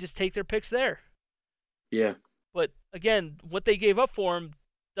 and they just take their picks there. Yeah. But again, what they gave up for him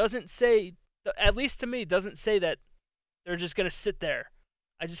doesn't say, at least to me, doesn't say that they're just going to sit there.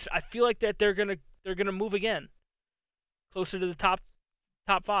 I feel like that they're going to move again. Closer to the top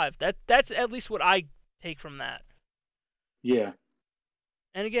 5. That's at least what I take from that. Yeah.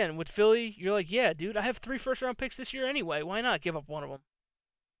 And again, with Philly, you're like, yeah, dude, I have 3 first-round picks this year anyway. Why not give up one of them?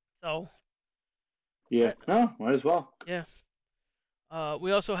 So. Yeah. No, might as well. Yeah.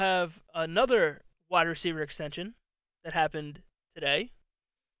 We also have another wide receiver extension that happened today.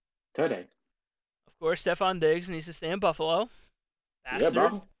 Of course, Stephon Diggs needs to stay in Buffalo. Bastard.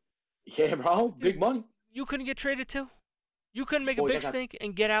 Yeah, bro. Big money. You couldn't get traded too? You couldn't make a big stink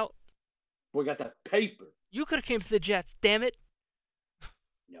and get out? We got that paper. You could have came to the Jets, damn it.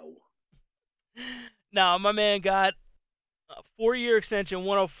 No. No, my man got a 4-year extension,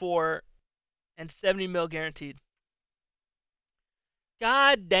 104, and $70 million guaranteed.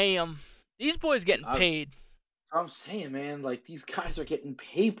 God damn. These boys getting paid. I'm saying, man, like, these guys are getting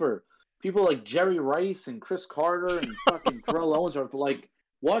paper. People like Jerry Rice and Chris Carter and fucking Terrell Owens are like,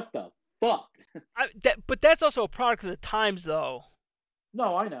 what the fuck? But that's also a product of the times, though.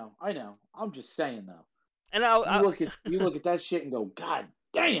 No, I know. I'm just saying, though. And you look at that shit and go, God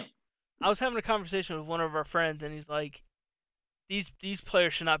damn. I was having a conversation with one of our friends, and he's like, these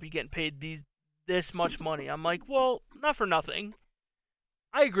players should not be getting paid this much money. I'm like, well, not for nothing.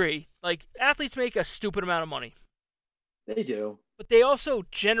 I agree. Like, athletes make a stupid amount of money. They do. But they also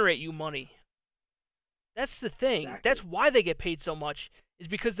generate you money. That's the thing. Exactly. That's why they get paid so much, is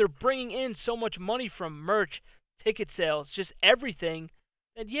because they're bringing in so much money from merch, ticket sales, just everything.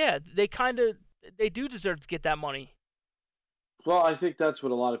 And yeah, they do deserve to get that money. Well, I think that's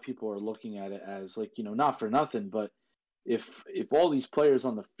what a lot of people are looking at it as, like, not for nothing, but if all these players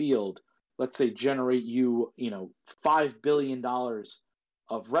on the field, let's say, generate you, $5 billion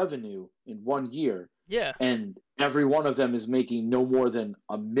of revenue in 1 year, yeah, and every one of them is making no more than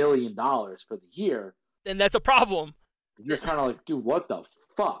 $1 million for the year, then that's a problem. You're kind of like, dude, what the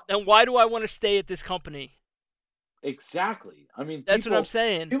fuck? Then why do I want to stay at this company? Exactly. I mean, that's what I'm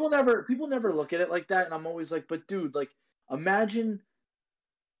saying. People never look at it like that, and I'm always like, but dude, like, imagine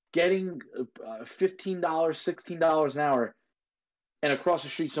getting $15, $16 an hour, and across the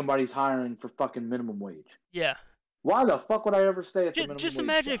street somebody's hiring for fucking minimum wage. Yeah. Why the fuck would I ever stay at the minimum wage? Just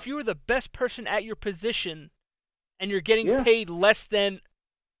imagine if you were the best person at your position, and you're getting paid less than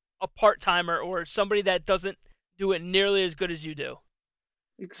a part-timer or somebody that doesn't do it nearly as good as you do.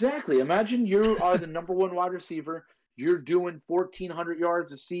 Exactly. Imagine you are the number 1 wide receiver. You're doing 1,400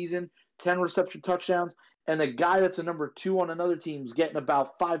 yards a season, 10 reception touchdowns, and the guy that's a number 2 on another team's getting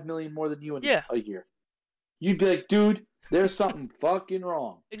about $5 million more than you in a year. You'd be like, dude, there's something fucking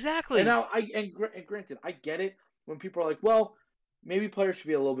wrong. Exactly. And now, and granted, I get it when people are like, well, maybe players should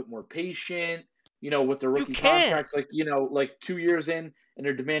be a little bit more patient, with their rookie contracts, like 2 years in and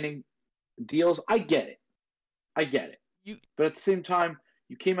they're demanding deals. I get it. But at the same time,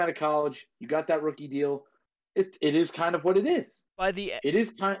 you came out of college, you got that rookie deal. It is kind of what it is. It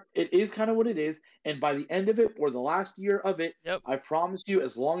is kind of what it is, and by the end of it, or the last year of it, I promise you,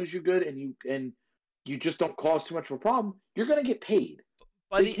 as long as you're good and you just don't cause too much of a problem, you're gonna get paid.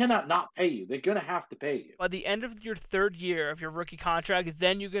 They cannot not pay you. They're gonna have to pay you. By the end of your third year of your rookie contract,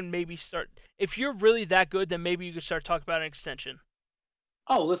 then you can maybe start. If you're really that good, then maybe you can start talking about an extension.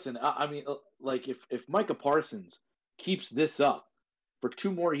 Oh, listen, I mean, like if Micah Parsons keeps this up for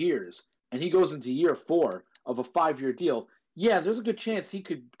 2 more years and he goes into year 4 of a 5-year deal, yeah, there's a good chance he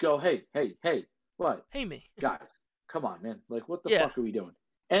could go, hey, what? Hey, me. Guys, come on, man. Like, what the fuck are we doing?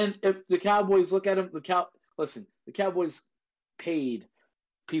 And if the Cowboys look at him, listen, the Cowboys paid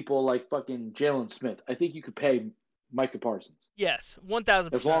people like fucking Jalen Smith. I think you could pay Micah Parsons. Yes,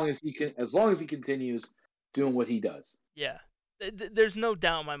 1,000%. As long as he continues doing what he does. Yeah, there's no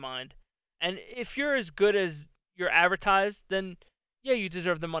doubt in my mind. And if you're as good as you're advertised, then yeah, you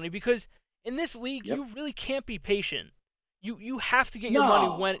deserve the money, because in this league, you really can't be patient. You have to get your money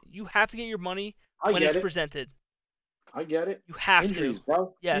when it's presented. I get it. You have Injuries, to.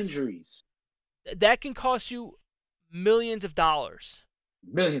 Bro. Yes. Injuries. That can cost you millions of dollars.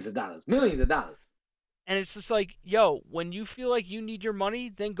 Millions of dollars. And it's just like, yo, when you feel like you need your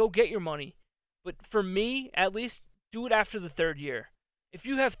money, then go get your money. But for me, at least, do it after the third year. If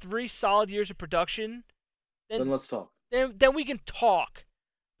you have 3 solid years of production, then let's talk. Then we can talk.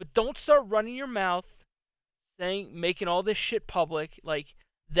 But don't start running your mouth, making all this shit public. Like,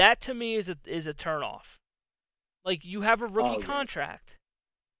 that to me is a turnoff. Like, you have a rookie contract.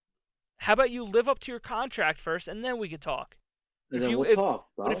 How about you live up to your contract first, and then we can talk. And then we'll talk,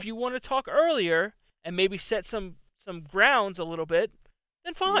 bro. But if you want to talk earlier and maybe set some grounds a little bit,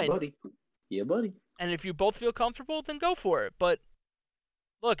 then fine. Yeah, buddy. And if you both feel comfortable, then go for it. But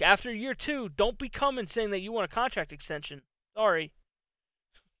look, after year 2, don't be coming saying that you want a contract extension. Sorry.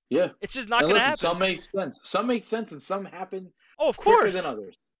 Yeah. It's just not going to happen. Some make sense. Some make sense, and some happen of course. quicker than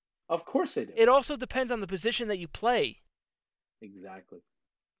others. Of course they do. It also depends on the position that you play. Exactly.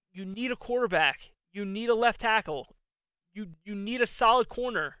 You need a quarterback. You need a left tackle. You need a solid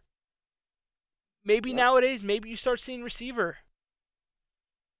corner. Maybe nowadays, maybe you start seeing receiver.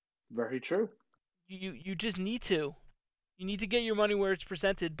 Very true. You just need to. You need to get your money where it's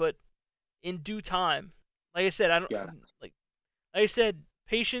presented, but in due time. Like I said, like I said,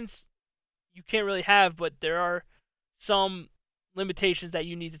 patience you can't really have, but there are some limitations that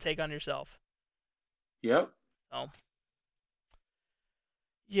you need to take on yourself. Yep. So,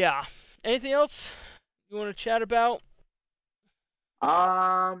 yeah. Anything else you want to chat about?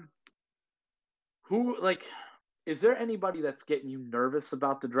 Is there anybody that's getting you nervous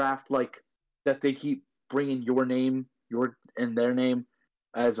about the draft? Like, that they keep bringing your name, and their name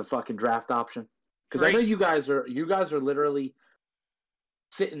as a fucking draft option? Because I know you guys are literally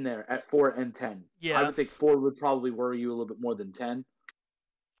sitting there at 4 and 10. Yeah. I would think 4 would probably worry you a little bit more than 10.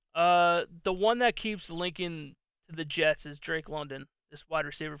 The one that keeps linking to the Jets is Drake London, this wide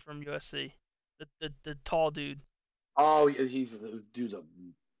receiver from USC, the tall dude. Oh, dude's a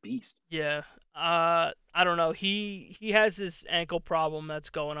beast. Yeah. I don't know. He has this ankle problem that's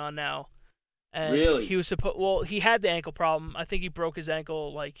going on now. And really? He had the ankle problem. I think he broke his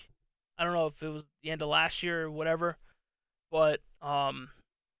ankle, like, I don't know if it was the end of last year or whatever, but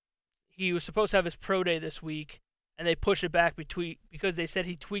he was supposed to have his pro day this week, and they pushed it back because they said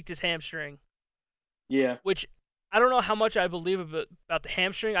he tweaked his hamstring. Yeah. Which I don't know how much I believe about the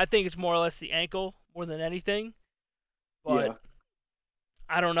hamstring. I think it's more or less the ankle more than anything. But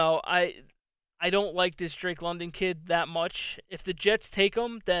I don't know. I don't like this Drake London kid that much. If the Jets take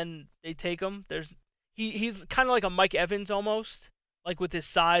him, then they take him. He's kind of like a Mike Evans almost, like with his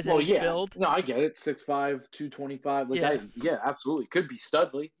size and his build. No, I get it. 6'5", 225. Absolutely. Could be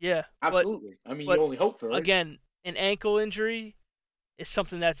Studley. Yeah. Absolutely. You only hope for it. Again, an ankle injury is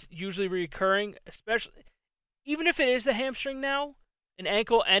something that's usually recurring, especially even if it is the hamstring now, an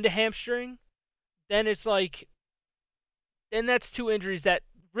ankle and a hamstring, then it's like, then that's 2 injuries that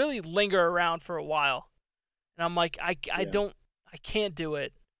really linger around for a while. And I'm like, I can't do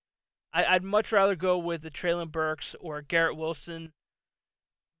it. I'd much rather go with the Treylon Burks or Garrett Wilson.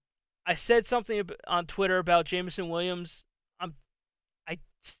 I said something on Twitter about Jameson Williams. I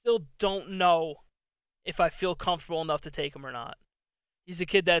still don't know if I feel comfortable enough to take him or not. He's a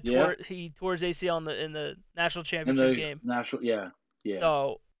kid that tore his ACL in the national championship game.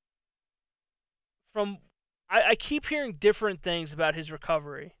 So, I keep hearing different things about his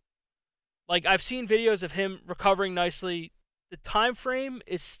recovery. Like, I've seen videos of him recovering nicely the time frame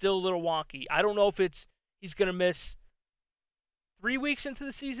is still a little wonky. I don't know if he's going to miss 3 weeks into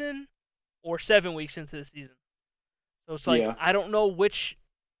the season or 7 weeks into the season. So it's like I don't know which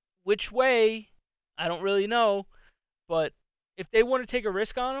way. I don't really know, but if they want to take a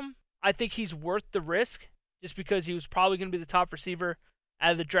risk on him, I think he's worth the risk just because he was probably going to be the top receiver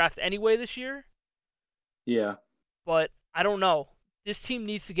out of the draft anyway this year. Yeah. But I don't know. This team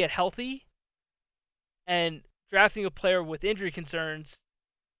needs to get healthy, and drafting a player with injury concerns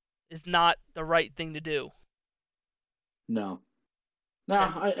is not the right thing to do. No.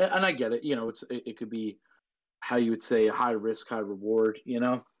 I get it. It could be how you would say a high risk, high reward.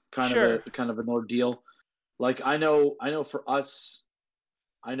 Kind of an ordeal. Like I know for us,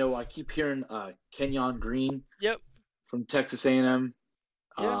 I keep hearing Kenyon Green. Yep. From Texas A&M.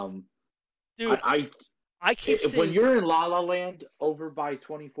 Yeah. Dude, I keep seeing... when you're in La La Land over by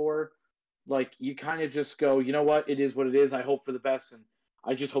 24, like you kind of just go, you know what? It is what it is. I hope for the best, and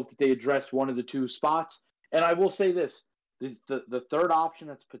I just hope that they address one of the two spots. And I will say this: the third option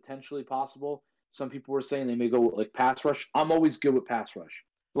that's potentially possible. Some people were saying they may go like pass rush. I'm always good with pass rush.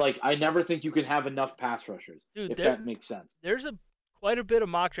 Like I never think you can have enough pass rushers. Dude, if that makes sense. There's quite a bit of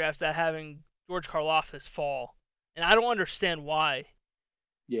mock drafts that having George Karlaftis fall, and I don't understand why.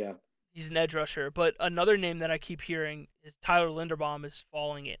 Yeah. He's an edge rusher, but another name that I keep hearing is Tyler Linderbaum is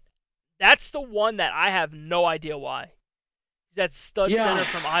falling in. That's the one that I have no idea why. He's that stud center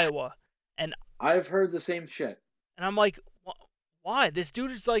from Iowa, and I've heard the same shit. And I'm like, why? This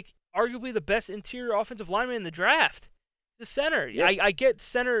dude is like arguably the best interior offensive lineman in the draft. The center. Yeah. I get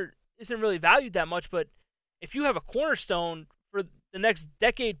center isn't really valued that much, but if you have a cornerstone for the next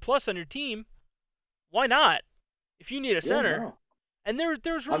decade plus on your team, why not? If you need a center. No. And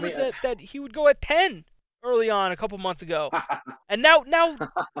there's rumors that he would go at 10 early on a couple months ago. And now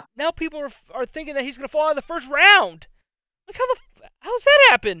people are thinking that he's going to fall out of the first round. Like how's that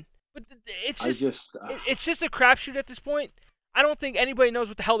happen? But it's just it's just a crapshoot at this point. I don't think anybody knows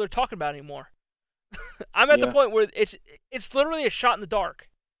what the hell they're talking about anymore. I'm at the point where it's literally a shot in the dark.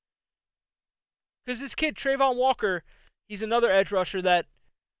 Because this kid Trayvon Walker, he's another edge rusher that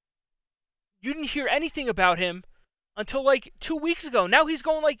you didn't hear anything about him until like 2 weeks ago. Now he's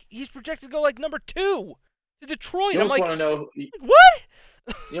projected to go like number 2 to Detroit. You almost want to know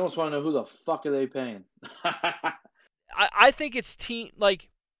what? You almost want to know who the fuck are they paying? I think it's team like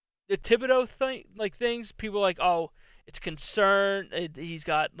the Thibodeau things. People are like, oh, it's concern. He's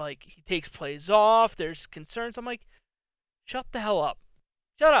got he takes plays off. There's concerns. I'm like, shut the hell up.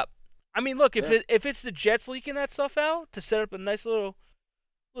 Shut up. I mean, look, if it's the Jets leaking that stuff out to set up a nice little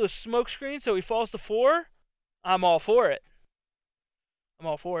smoke screen so he falls to 4. I'm all for it.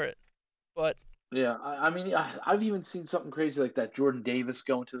 But yeah, I mean, I've even seen something crazy like that. Jordan Davis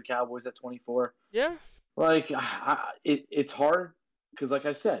going to the Cowboys at 24. Yeah. Like, it's hard because, like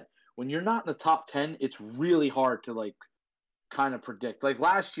I said, when you're not in the top 10, it's really hard to kind of predict. Like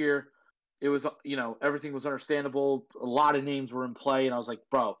last year, it was everything was understandable. A lot of names were in play, and I was like,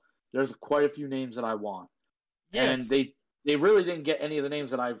 bro, there's quite a few names that I want. Yeah. And they really didn't get any of the names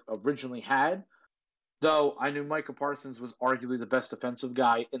that I originally had. Though I knew Micah Parsons was arguably the best defensive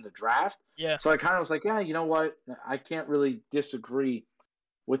guy in the draft. Yeah. So I kind of was like, yeah, you know what? I can't really disagree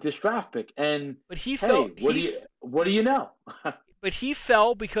with this draft pick. But he fell. What do you know? But he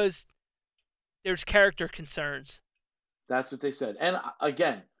fell because there's character concerns. That's what they said. And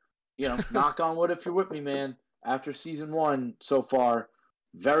again, knock on wood if you're with me, man. After season 1 so far,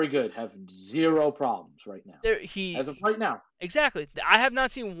 very good. Have zero problems right now. As of right now. Exactly. I have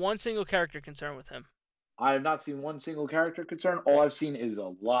not seen one single character concern with him. I have not seen one single character concern. All I've seen is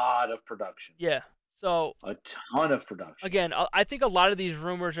a lot of production. Yeah. So a ton of production. Again, I think a lot of these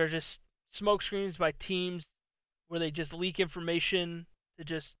rumors are just smoke screens by teams where they just leak information to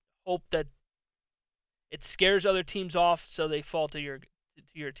just hope that it scares other teams off so they fall to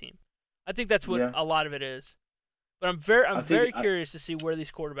your team. I think that's what a lot of it is. But I'm very curious to see where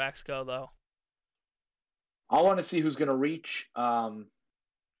these quarterbacks go, though. I want to see who's going to reach. I'm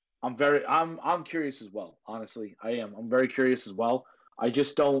curious as well. Honestly, I am. I'm very curious as well. I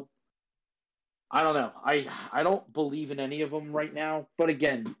just don't. I don't know. I don't believe in any of them right now. But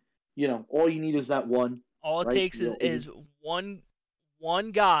again, all you need is that one. All it takes is one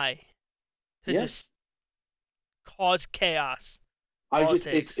guy to just cause chaos.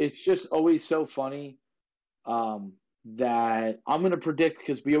 It's just always so funny. That I'm going to predict,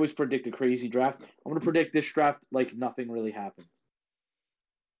 because we always predict a crazy draft. I'm going to predict this draft like nothing really happens.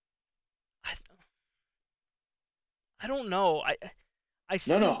 I don't know.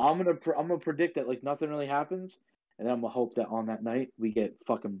 No. I'm gonna predict that like nothing really happens, and then I'm gonna hope that on that night we get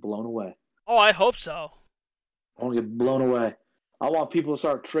fucking blown away. Oh, I hope so. I want to get blown away. I want people to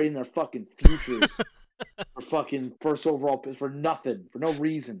start trading their fucking futures for fucking first overall pick for nothing, for no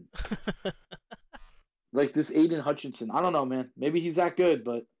reason. Like this Aiden Hutchinson. I don't know, man. Maybe he's that good,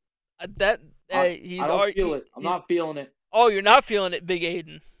 but I don't feel it. I'm not feeling it. Oh, you're not feeling it, Big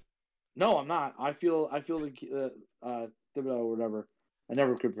Aiden. No, I'm not. I feel like whatever. I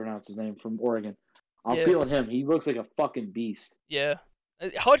never could pronounce his name, from Oregon. I'm feeling him. He looks like a fucking beast. Yeah.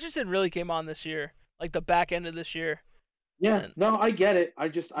 Hutchinson really came on this year, like the back end of this year. Yeah, no, I get it. I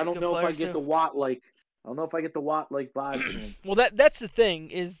don't know if I get the Watt like vibes from him. Well, that's the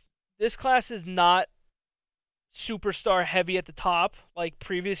thing, is this class is not superstar heavy at the top like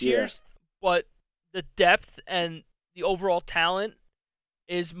previous years, but the depth and the overall talent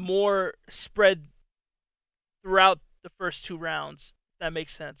is more spread throughout the first 2 rounds. If that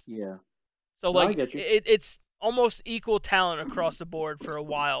makes sense. Yeah. So I get you. It's almost equal talent across the board for a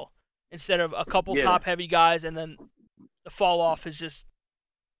while, instead of a couple top heavy guys and then the fall off is just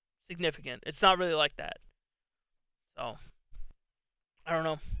significant. It's not really like that. So I don't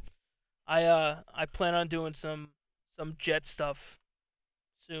know. I plan on doing some Jet stuff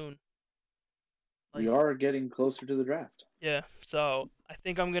soon. We are getting closer to the draft. Yeah, so I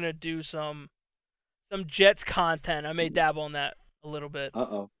think I'm gonna do some Jets content. I may dabble in that a little bit.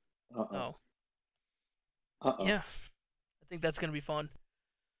 Uh-oh. Yeah, I think that's gonna be fun.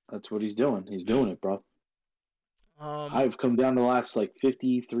 That's what he's doing. He's doing it, bro. I've come down the last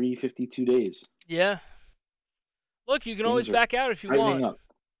 53, 52 days. Yeah. Look, you can always back out if you want. Up.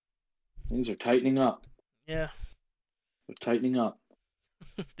 Things are tightening up. Yeah. They're tightening up.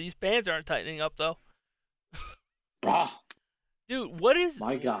 These bands aren't tightening up though. Bruh. Dude, what is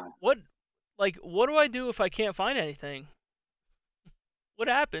my God? What do I do if I can't find anything? What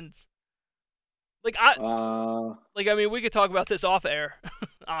happens? I mean, we could talk about this off air,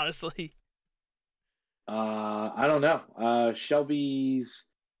 honestly. I don't know. I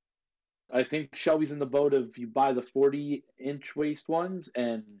think Shelby's in the boat of you buy the 40-inch waist ones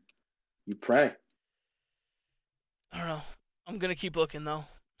and you pray. I don't know. I'm going to keep looking, though.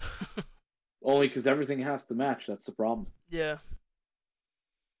 Only because everything has to match. That's the problem. Yeah.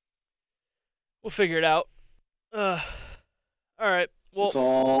 We'll figure it out. All right. Well, it's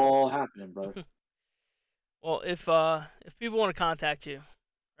all happening, brother. Well, if people want to contact you,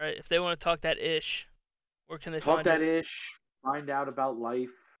 right? If they want to talk that ish, where can they talk that ish? Find out about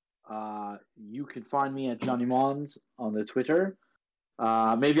life. You can find me at Johnny Mons on the Twitter.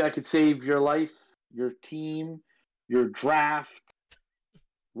 Maybe I could save your life, your team, your draft,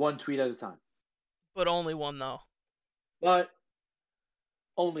 one tweet at a time. But only one, though. But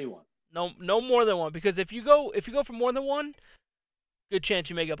only one. No more than one, because if you go for more than one, good chance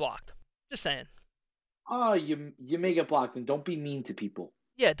you may get blocked. Just saying. Oh, you may get blocked, and don't be mean to people.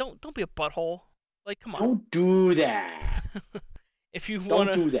 Yeah, don't be a butthole. Like, come on. Don't do that. If you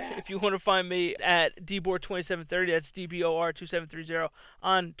want to find me at dbor2730, that's DBOR2730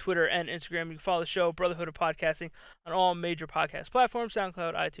 on Twitter and Instagram. You can follow the show, Brotherhood of Podcasting, on all major podcast platforms: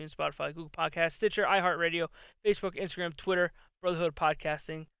 SoundCloud, iTunes, Spotify, Google Podcasts, Stitcher, iHeartRadio, Facebook, Instagram, Twitter, Brotherhood of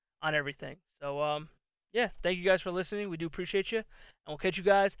Podcasting, on everything. So, yeah, thank you guys for listening. We do appreciate you, and we'll catch you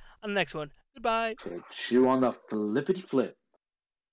guys on the next one. Goodbye. Catch you on the flippity flip.